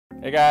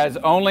Hey guys,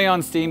 only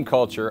on Steam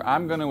Culture,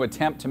 I'm going to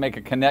attempt to make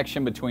a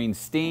connection between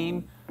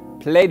steam,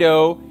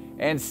 play-doh,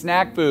 and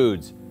snack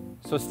foods.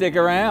 So stick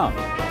around.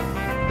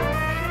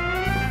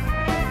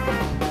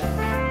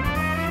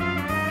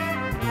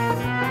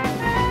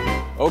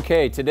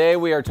 Okay, today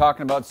we are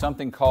talking about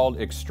something called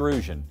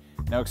extrusion.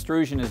 Now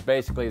extrusion is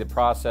basically the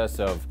process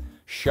of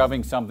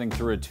shoving something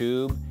through a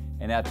tube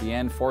and at the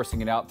end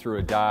forcing it out through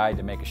a die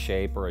to make a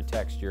shape or a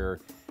texture.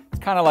 It's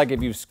kind of like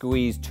if you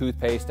squeezed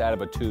toothpaste out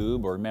of a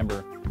tube, or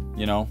remember,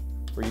 you know,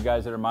 for you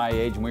guys that are my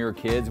age when we were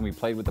kids and we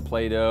played with the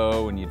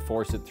play-doh and you'd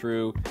force it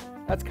through,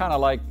 that's kind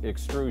of like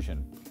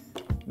extrusion.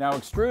 Now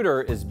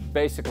extruder is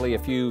basically a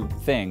few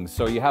things.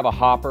 So you have a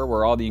hopper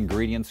where all the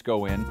ingredients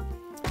go in.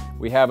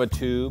 We have a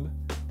tube,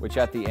 which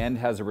at the end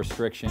has a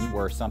restriction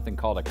where something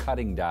called a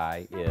cutting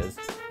die is.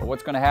 But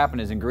what's going to happen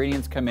is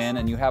ingredients come in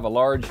and you have a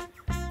large,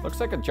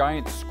 looks like a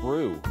giant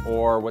screw,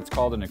 or what's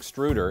called an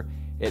extruder.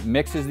 It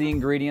mixes the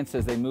ingredients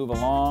as they move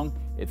along,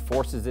 it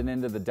forces it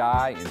into the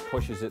die and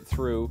pushes it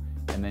through,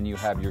 and then you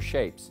have your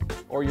shapes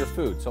or your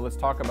food. So let's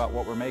talk about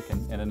what we're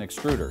making in an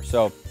extruder.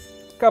 So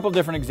a couple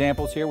different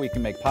examples here. We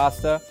can make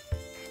pasta,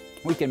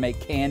 we can make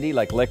candy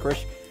like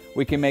licorice,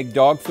 we can make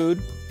dog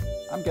food.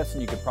 I'm guessing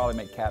you could probably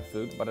make cat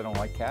food, but I don't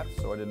like cats,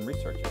 so I didn't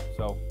research it.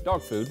 So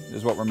dog food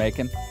is what we're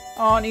making.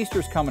 Oh, and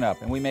Easter's coming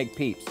up, and we make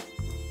Peeps.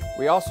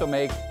 We also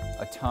make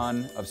a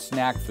ton of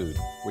snack food,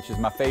 which is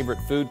my favorite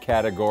food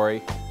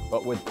category.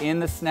 But within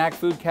the snack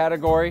food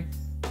category,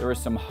 there is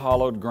some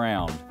hollowed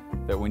ground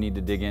that we need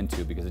to dig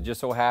into, because it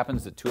just so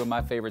happens that two of my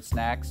favorite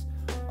snacks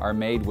are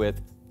made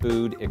with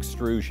food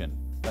extrusion.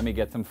 Let me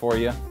get them for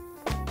you.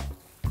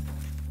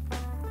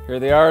 Here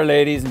they are,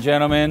 ladies and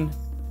gentlemen.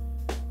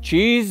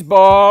 Cheese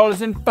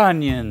balls and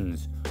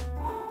funyuns.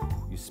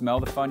 You smell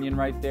the funyun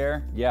right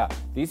there? Yeah,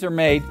 these are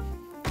made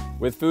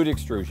with food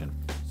extrusion.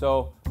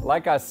 So,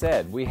 like I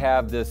said, we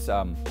have this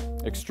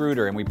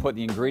extruder and we put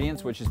the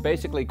ingredients, which is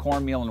basically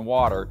cornmeal and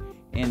water,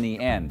 in the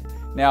end.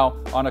 Now,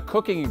 on a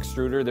cooking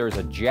extruder, there's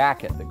a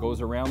jacket that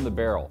goes around the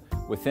barrel.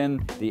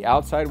 Within the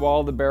outside wall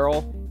of the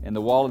barrel and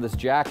the wall of this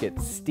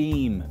jacket,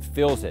 steam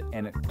fills it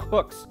and it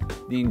cooks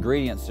the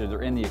ingredients that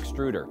are in the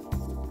extruder.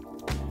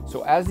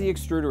 So as the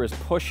extruder is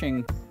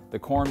pushing the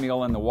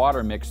cornmeal and the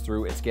water mix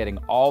through, it's getting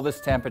all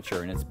this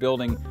temperature and it's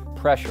building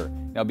pressure.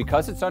 Now,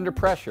 because it's under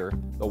pressure,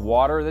 the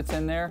water that's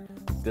in there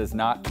does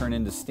not turn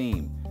into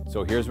steam.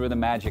 So here's where the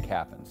magic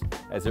happens.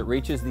 As it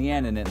reaches the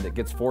end and it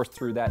gets forced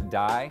through that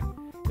die,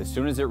 as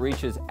soon as it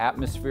reaches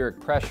atmospheric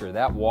pressure,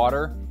 that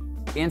water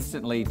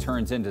instantly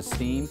turns into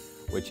steam,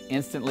 which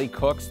instantly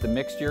cooks the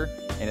mixture,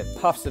 and it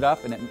puffs it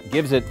up and it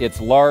gives it its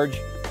large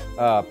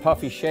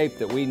puffy shape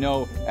that we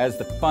know as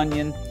the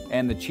funyun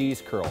and the cheese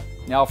curl.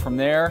 Now from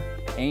there,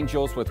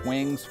 angels with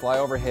wings fly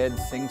overhead,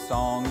 sing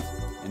songs,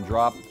 and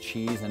drop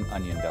cheese and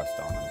onion dust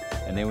on them.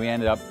 And then we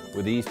ended up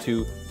with these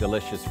two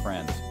delicious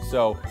friends.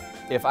 So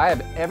if I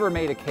have ever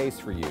made a case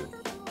for you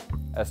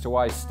as to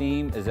why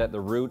steam is at the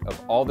root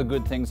of all the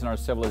good things in our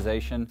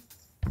civilization,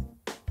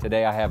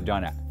 today I have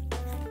done it.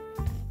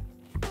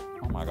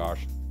 Oh my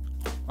gosh.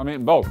 I'm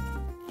eating both.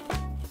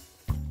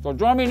 So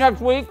join me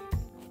next week.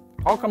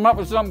 I'll come up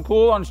with something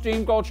cool on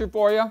Steam Culture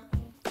for you.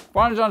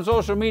 Find us on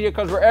social media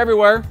because we're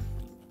everywhere.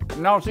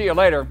 And I'll see you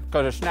later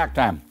because it's snack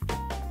time.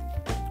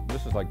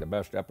 This is like the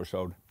best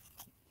episode.